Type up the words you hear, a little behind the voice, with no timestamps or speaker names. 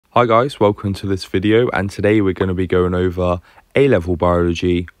Hi guys, welcome to this video, and today we're going to be going over A-level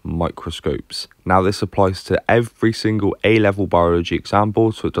biology microscopes. Now this applies to every single A-level biology exam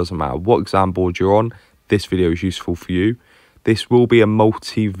board, so it doesn't matter what exam board you're on, this video is useful for you. This will be a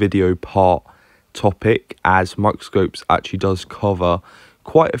multi-video part topic, as microscopes actually does cover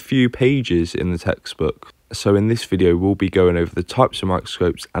quite a few pages in the textbook. So in this video we'll be going over the types of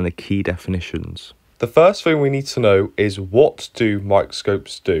microscopes and the key definitions. The first thing we need to know is, what do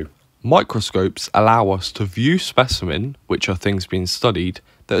microscopes do? Microscopes allow us to view specimens, which are things being studied,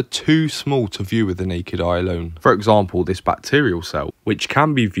 that are too small to view with the naked eye alone. For example, this bacterial cell, which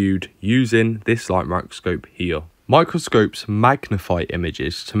can be viewed using this light microscope here. Microscopes magnify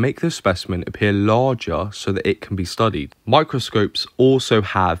images to make the specimen appear larger so that it can be studied. Microscopes also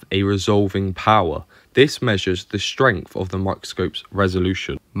have a resolving power. This measures the strength of the microscope's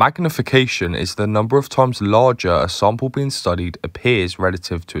resolution. Magnification is the number of times larger a sample being studied appears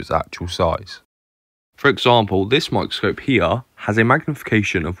relative to its actual size. For example, this microscope here has a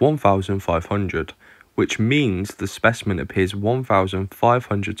magnification of 1500, which means the specimen appears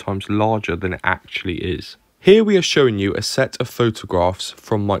 1500 times larger than it actually is. Here we are showing you a set of photographs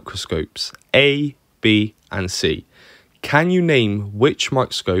from microscopes A, B and C. Can you name which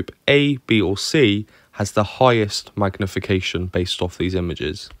microscope A, B or C has the highest magnification based off these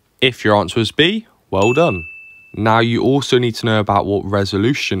images? If your answer is B, well done. Now you also need to know about what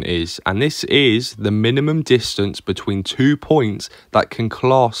resolution is, and this is the minimum distance between 2 points that can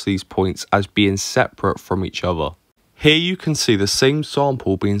class these points as being separate from each other. Here you can see the same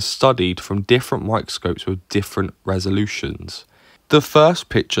sample being studied from different microscopes with different resolutions. The first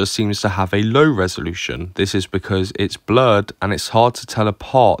picture seems to have a low resolution. This is because it's blurred and it's hard to tell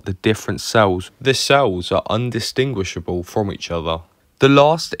apart the different cells. The cells are undistinguishable from each other. The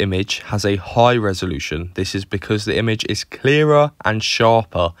last image has a high resolution. This is because the image is clearer and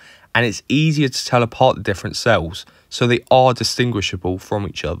sharper, and it's easier to tell apart the different cells, so they are distinguishable from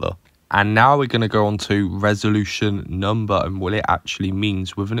each other. And now we're going to go on to resolution number and what it actually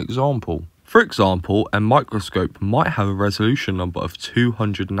means with an example. For example, a microscope might have a resolution number of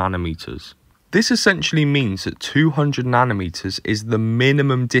 200 nanometers. This essentially means that 200 nanometers is the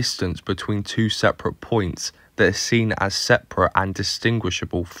minimum distance between two separate points that are seen as separate and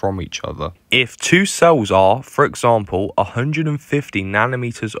distinguishable from each other. If two cells are, for example, 150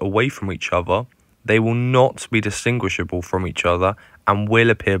 nanometers away from each other, they will not be distinguishable from each other and will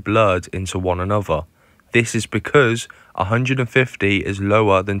appear blurred into one another. This is because 150 is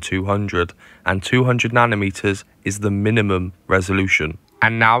lower than 200 and 200 nanometers is the minimum resolution.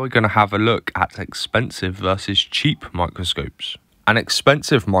 And now we're going to have a look at expensive versus cheap microscopes. An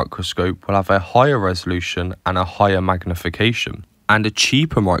expensive microscope will have a higher resolution and a higher magnification, and a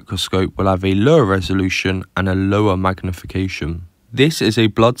cheaper microscope will have a lower resolution and a lower magnification. This is a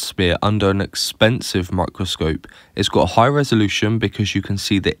blood smear under an expensive microscope. It's got a high resolution because you can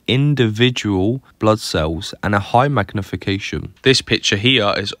see the individual blood cells, and a high magnification. This picture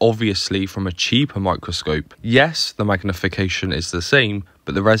here is obviously from a cheaper microscope. Yes, the magnification is the same,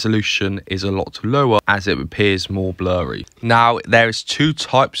 but the resolution is a lot lower as it appears more blurry. Now, there is two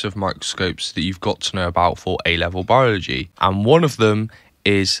types of microscopes that you've got to know about for A-level biology, and one of them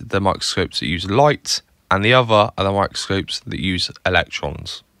is the microscopes that use light, and the other are the microscopes that use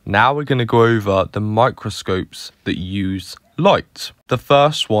electrons. Now we're going to go over the microscopes that use light. The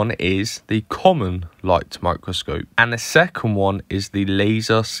first one is the common light microscope, and the second one is the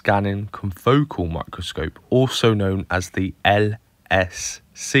laser scanning confocal microscope, also known as the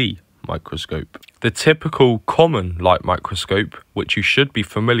LSC microscope. The typical common light microscope, which you should be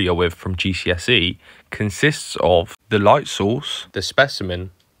familiar with from GCSE, consists of the light source, the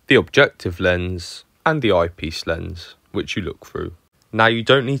specimen, the objective lens, and the eyepiece lens, which you look through. Now, you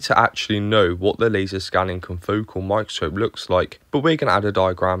don't need to actually know what the laser scanning confocal microscope looks like, but we're going to add a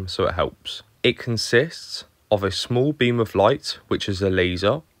diagram so it helps. It consists of a small beam of light, which is a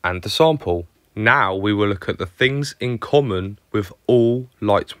laser, and the sample. Now we will look at the things in common with all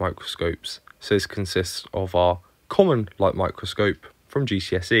light microscopes. So this consists of our common light microscope from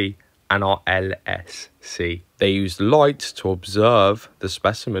GCSE and our LSC. They use light to observe the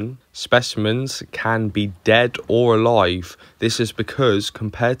specimen. Specimens can be dead or alive. This is because,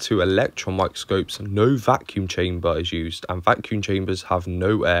 compared to electron microscopes, no vacuum chamber is used, and vacuum chambers have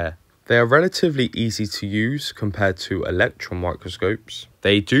no air. They are relatively easy to use compared to electron microscopes.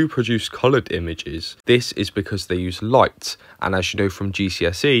 They do produce coloured images. This is because they use light, and as you know from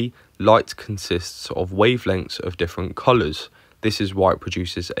GCSE, light consists of wavelengths of different colours. This is why it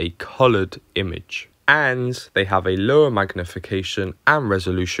produces a coloured image. And they have a lower magnification and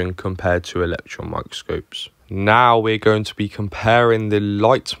resolution compared to electron microscopes. Now we're going to be comparing the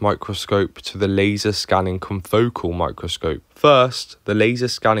light microscope to the laser scanning confocal microscope. First, the laser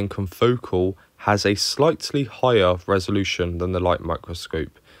scanning confocal has a slightly higher resolution than the light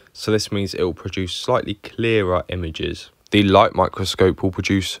microscope, so this means it will produce slightly clearer images. The light microscope will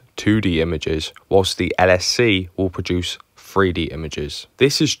produce 2D images, whilst the LSC will produce 3D images.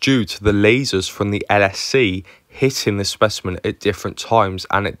 This is due to the lasers from the LSC hitting the specimen at different times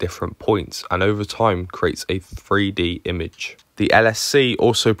and at different points, and over time creates a 3D image. The LSC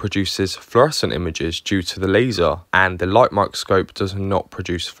also produces fluorescent images due to the laser, and the light microscope does not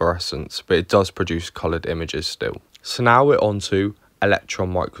produce fluorescence, but it does produce coloured images still. So now we're on to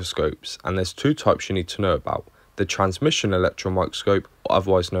electron microscopes, and there's two types you need to know about: the transmission electron microscope,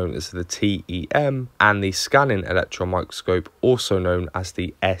 otherwise known as the TEM, and the scanning electron microscope, also known as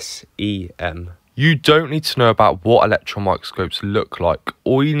the SEM. You don't need to know about what electron microscopes look like.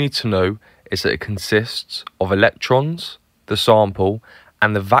 All you need to know is that it consists of electrons, the sample,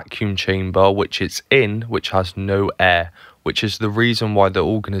 and the vacuum chamber which it's in, which has no air, which is the reason why the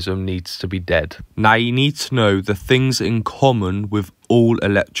organism needs to be dead. Now you need to know the things in common with all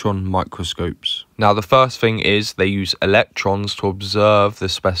electron microscopes. Now the first thing is they use electrons to observe the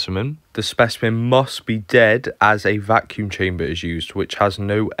specimen. The specimen must be dead as a vacuum chamber is used, which has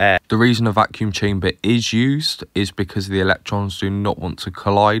no air. The reason a vacuum chamber is used is because the electrons do not want to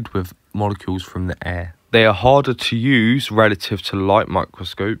collide with molecules from the air. They are harder to use relative to light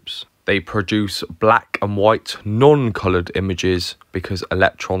microscopes. They produce black and white non-coloured images because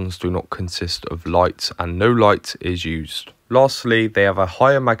electrons do not consist of light and no light is used. Lastly, they have a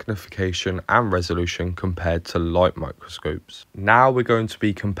higher magnification and resolution compared to light microscopes. Now we're going to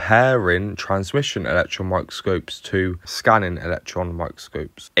be comparing transmission electron microscopes to scanning electron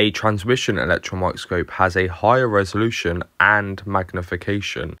microscopes. A transmission electron microscope has a higher resolution and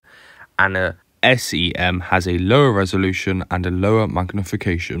magnification, and a SEM has a lower resolution and a lower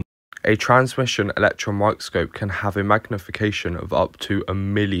magnification. A transmission electron microscope can have a magnification of up to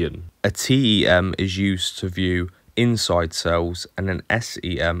 1,000,000. A TEM is used to view inside cells, and an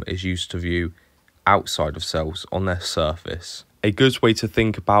SEM is used to view outside of cells on their surface. A good way to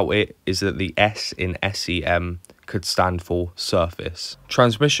think about it is that the S in SEM could stand for surface.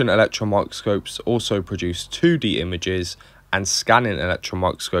 Transmission electron microscopes also produce 2D images, and scanning electron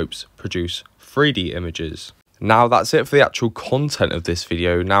microscopes produce 3D images. Now that's it for the actual content of this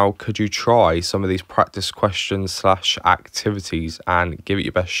video. Now could you try some of these practice questions / activities and give it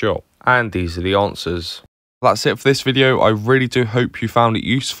your best shot? And these are the answers. That's it for this video. I really do hope you found it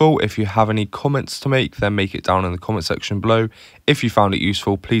useful. If you have any comments to make, then make it down in the comment section below. If you found it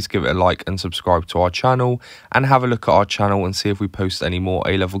useful, please give it a like and subscribe to our channel, and have a look at our channel and see if we post any more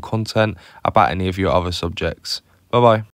A-level content about any of your other subjects. Bye bye.